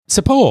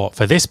Support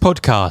for this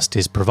podcast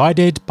is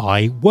provided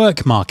by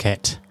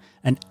WorkMarket,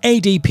 an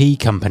ADP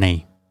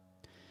company.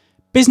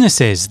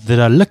 Businesses that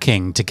are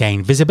looking to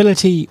gain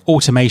visibility,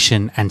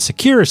 automation and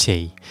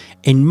security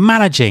in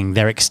managing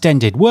their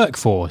extended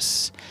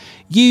workforce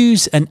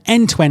use an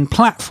end-to-end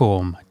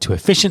platform to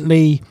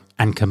efficiently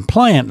and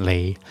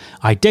compliantly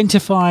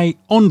identify,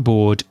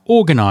 onboard,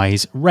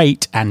 organise,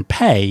 rate and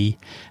pay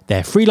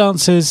their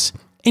freelancers,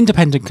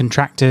 independent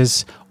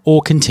contractors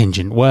or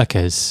contingent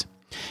workers.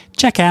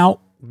 Check out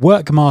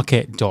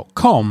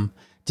workmarket.com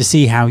to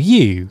see how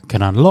you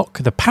can unlock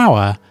the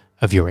power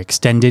of your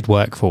extended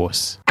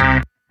workforce.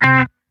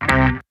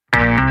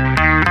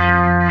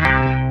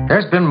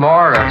 There's been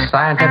more of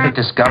scientific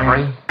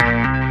discovery,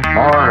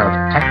 more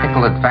of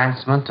technical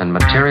advancement and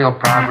material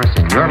progress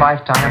in your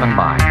lifetime and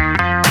mine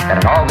than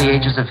in all the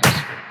ages of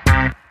history.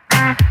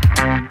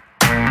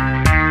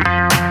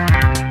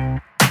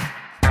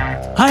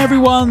 Hi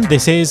everyone,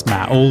 this is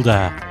Matt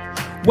Alder.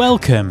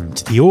 Welcome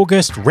to the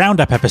August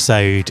Roundup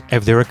episode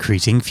of the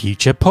Recruiting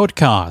Future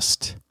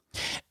podcast.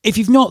 If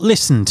you've not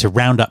listened to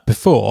Roundup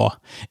before,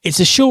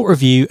 it's a short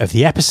review of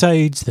the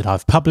episodes that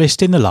I've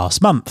published in the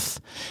last month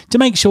to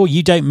make sure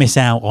you don't miss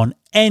out on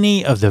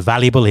any of the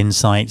valuable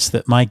insights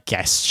that my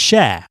guests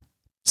share.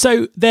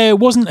 So there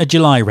wasn't a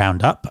July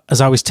Roundup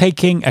as I was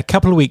taking a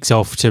couple of weeks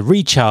off to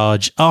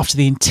recharge after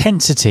the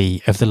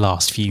intensity of the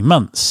last few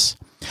months.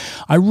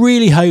 I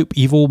really hope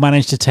you've all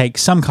managed to take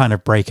some kind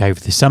of break over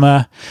the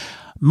summer.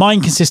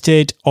 Mine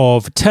consisted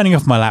of turning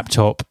off my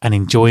laptop and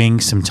enjoying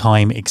some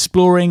time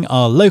exploring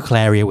our local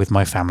area with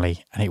my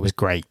family, and it was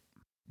great.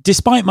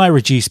 Despite my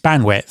reduced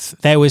bandwidth,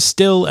 there was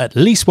still at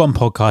least one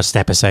podcast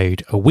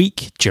episode a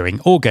week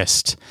during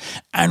August,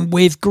 and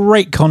with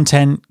great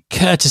content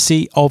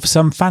courtesy of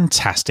some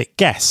fantastic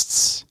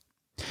guests.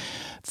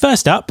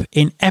 First up,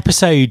 in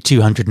episode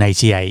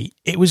 288,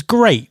 it was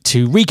great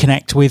to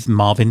reconnect with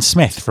Marvin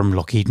Smith from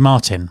Lockheed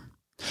Martin.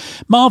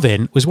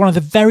 Marvin was one of the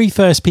very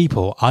first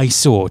people I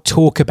saw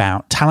talk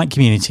about talent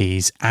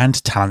communities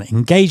and talent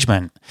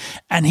engagement,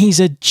 and he's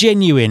a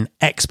genuine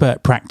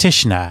expert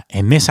practitioner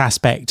in this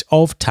aspect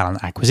of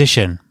talent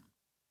acquisition.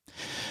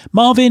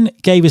 Marvin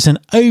gave us an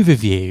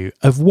overview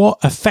of what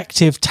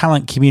effective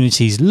talent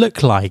communities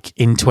look like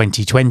in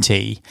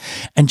 2020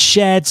 and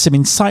shared some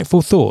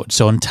insightful thoughts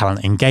on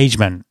talent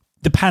engagement.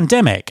 The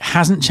pandemic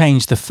hasn't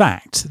changed the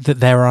fact that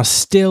there are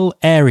still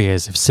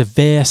areas of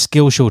severe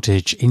skill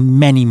shortage in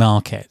many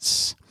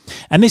markets.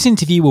 And this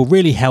interview will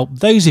really help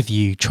those of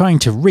you trying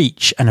to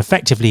reach and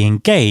effectively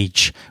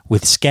engage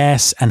with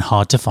scarce and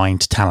hard to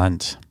find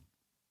talent.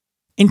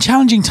 In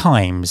challenging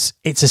times,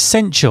 it's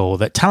essential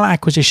that talent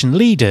acquisition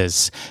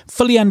leaders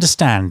fully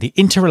understand the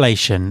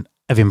interrelation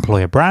of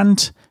employer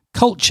brand,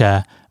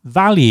 culture,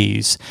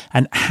 values,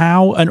 and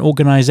how an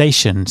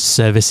organisation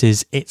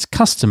services its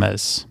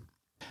customers.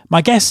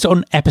 My guest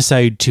on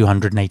episode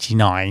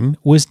 289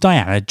 was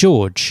Diana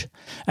George,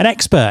 an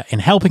expert in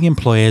helping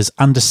employers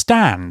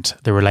understand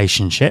the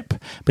relationship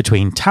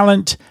between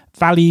talent,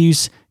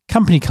 values,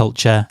 company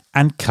culture,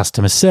 and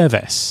customer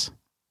service.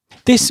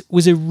 This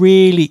was a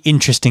really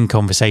interesting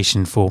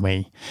conversation for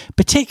me,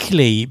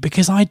 particularly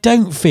because I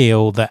don't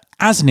feel that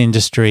as an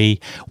industry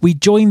we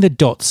join the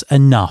dots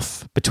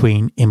enough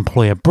between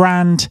employer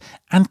brand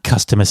and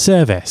customer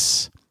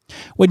service.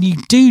 When you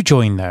do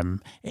join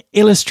them, it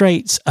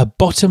illustrates a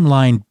bottom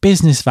line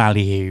business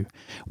value,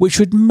 which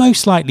would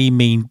most likely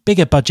mean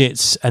bigger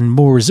budgets and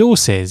more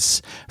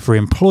resources for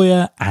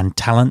employer and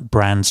talent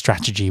brand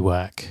strategy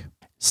work.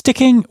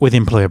 Sticking with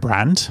employer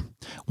brand,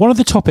 one of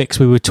the topics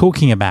we were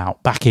talking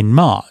about back in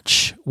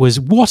March was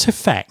what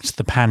effect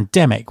the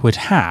pandemic would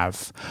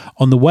have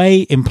on the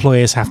way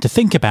employers have to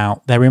think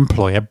about their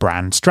employer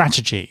brand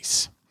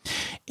strategies.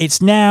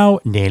 It's now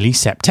nearly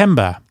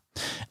September.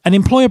 An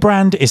employer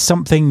brand is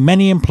something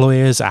many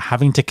employers are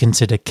having to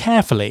consider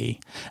carefully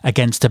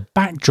against a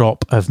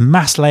backdrop of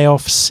mass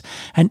layoffs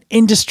and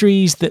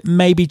industries that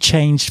may be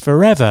changed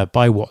forever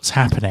by what's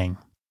happening.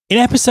 In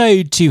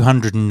episode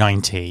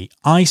 290,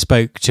 I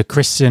spoke to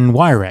Kristen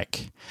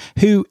Wyrick,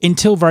 who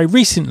until very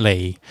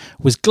recently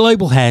was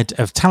Global Head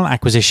of Talent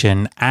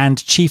Acquisition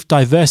and Chief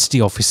Diversity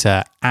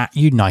Officer at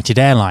United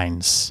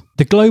Airlines.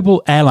 The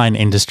global airline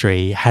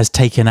industry has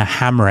taken a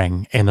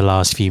hammering in the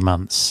last few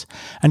months,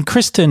 and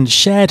Kristen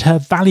shared her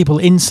valuable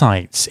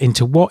insights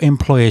into what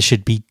employers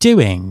should be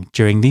doing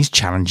during these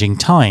challenging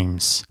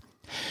times.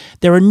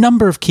 There are a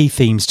number of key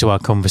themes to our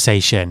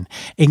conversation,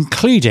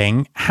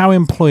 including how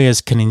employers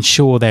can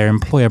ensure their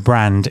employer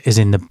brand is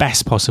in the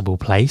best possible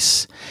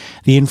place,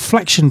 the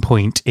inflection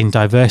point in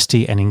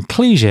diversity and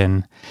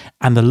inclusion,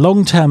 and the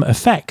long-term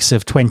effects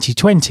of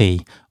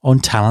 2020 on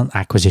talent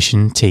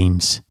acquisition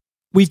teams.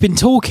 We've been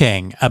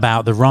talking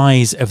about the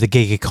rise of the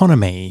gig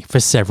economy for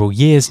several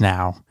years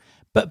now,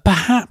 but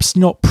perhaps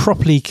not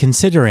properly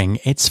considering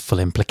its full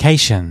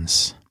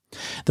implications.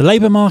 The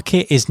labour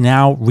market is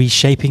now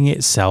reshaping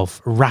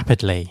itself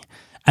rapidly,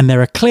 And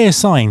there are clear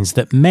signs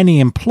that many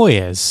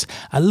employers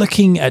are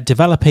looking at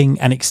developing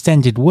an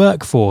extended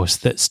workforce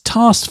that's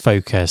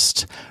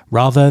task-focused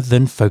rather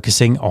than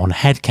focusing on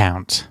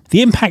headcount.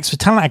 The impacts for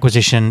talent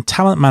acquisition,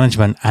 talent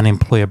management, and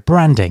employer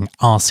branding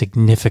are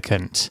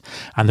significant,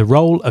 and the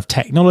role of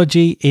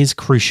technology is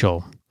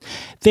crucial.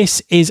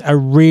 This is a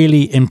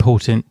really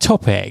important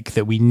topic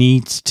that we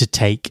need to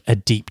take a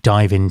deep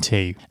dive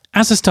into.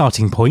 As a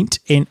starting point,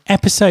 in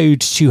episode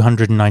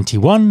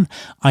 291,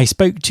 I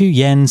spoke to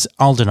Jens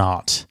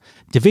Aldenart,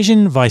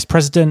 Division Vice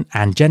President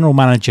and General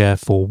Manager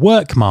for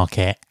Work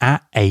Market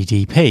at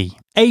ADP.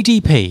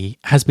 ADP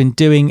has been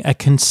doing a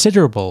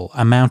considerable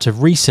amount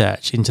of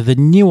research into the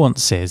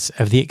nuances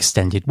of the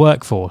extended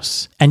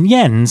workforce, and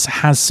Jens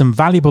has some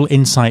valuable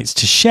insights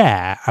to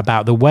share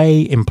about the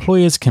way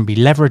employers can be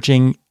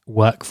leveraging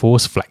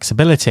workforce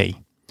flexibility.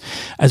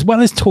 As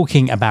well as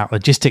talking about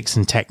logistics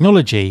and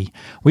technology,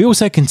 we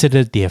also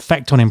considered the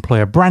effect on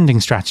employer branding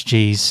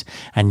strategies,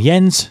 and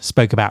Jens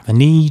spoke about the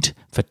need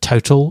for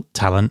total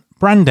talent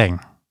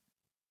branding.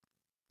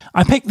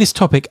 I picked this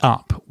topic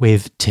up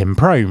with Tim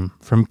Prohm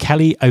from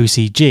Kelly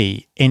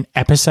OCG in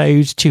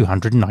episode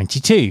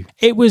 292.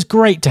 It was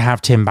great to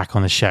have Tim back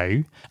on the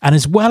show, and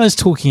as well as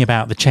talking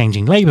about the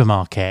changing labour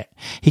market,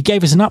 he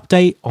gave us an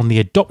update on the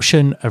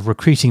adoption of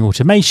recruiting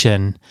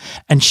automation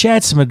and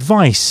shared some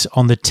advice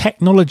on the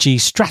technology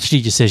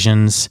strategy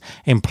decisions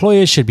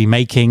employers should be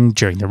making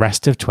during the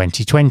rest of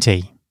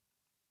 2020.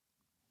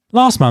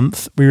 Last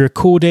month, we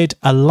recorded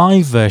a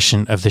live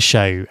version of the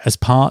show as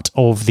part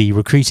of the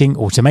Recruiting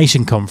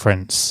Automation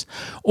Conference,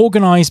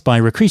 organised by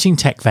recruiting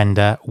tech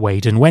vendor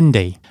Wade &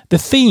 Wendy. The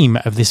theme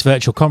of this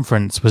virtual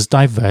conference was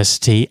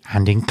diversity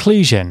and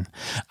inclusion,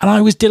 and I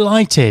was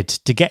delighted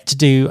to get to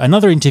do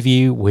another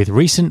interview with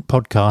recent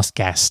podcast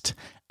guest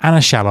Anna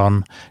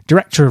Shallon,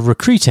 Director of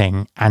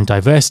Recruiting and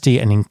Diversity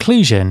and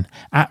Inclusion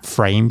at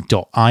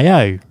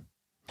Frame.io.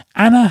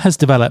 Anna has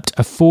developed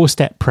a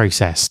 4-step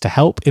process to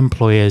help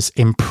employers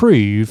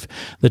improve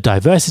the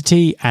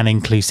diversity and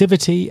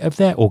inclusivity of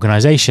their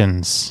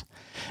organisations,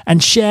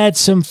 and shared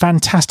some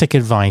fantastic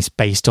advice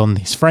based on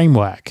this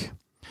framework.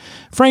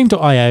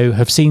 Frame.io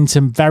have seen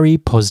some very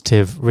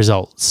positive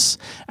results,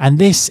 and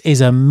this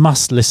is a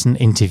must-listen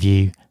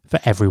interview for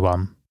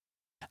everyone.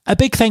 A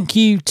big thank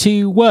you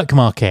to Work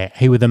Market,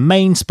 who were the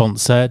main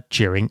sponsor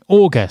during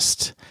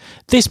August.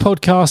 This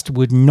podcast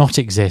would not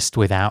exist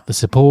without the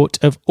support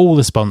of all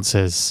the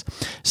sponsors,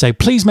 so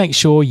please make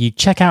sure you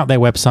check out their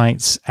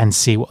websites and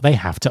see what they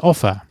have to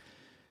offer.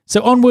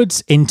 So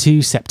onwards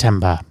into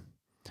September.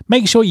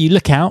 Make sure you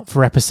look out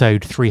for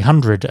episode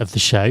 300 of the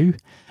show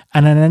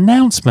and an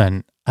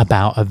announcement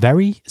about a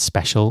very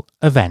special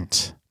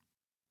event.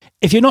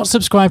 If you're not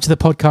subscribed to the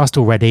podcast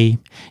already,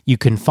 you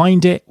can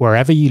find it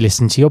wherever you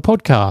listen to your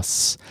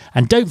podcasts.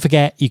 And don't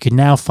forget, you can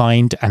now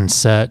find and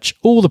search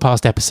all the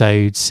past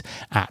episodes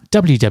at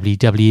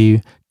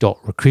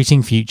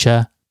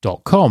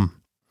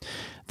www.recruitingfuture.com.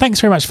 Thanks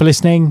very much for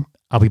listening.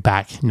 I'll be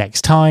back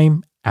next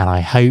time, and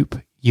I hope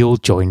you'll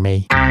join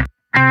me.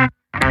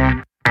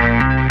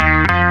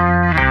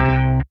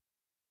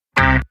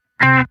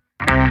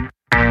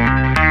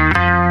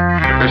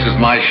 This is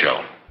my show.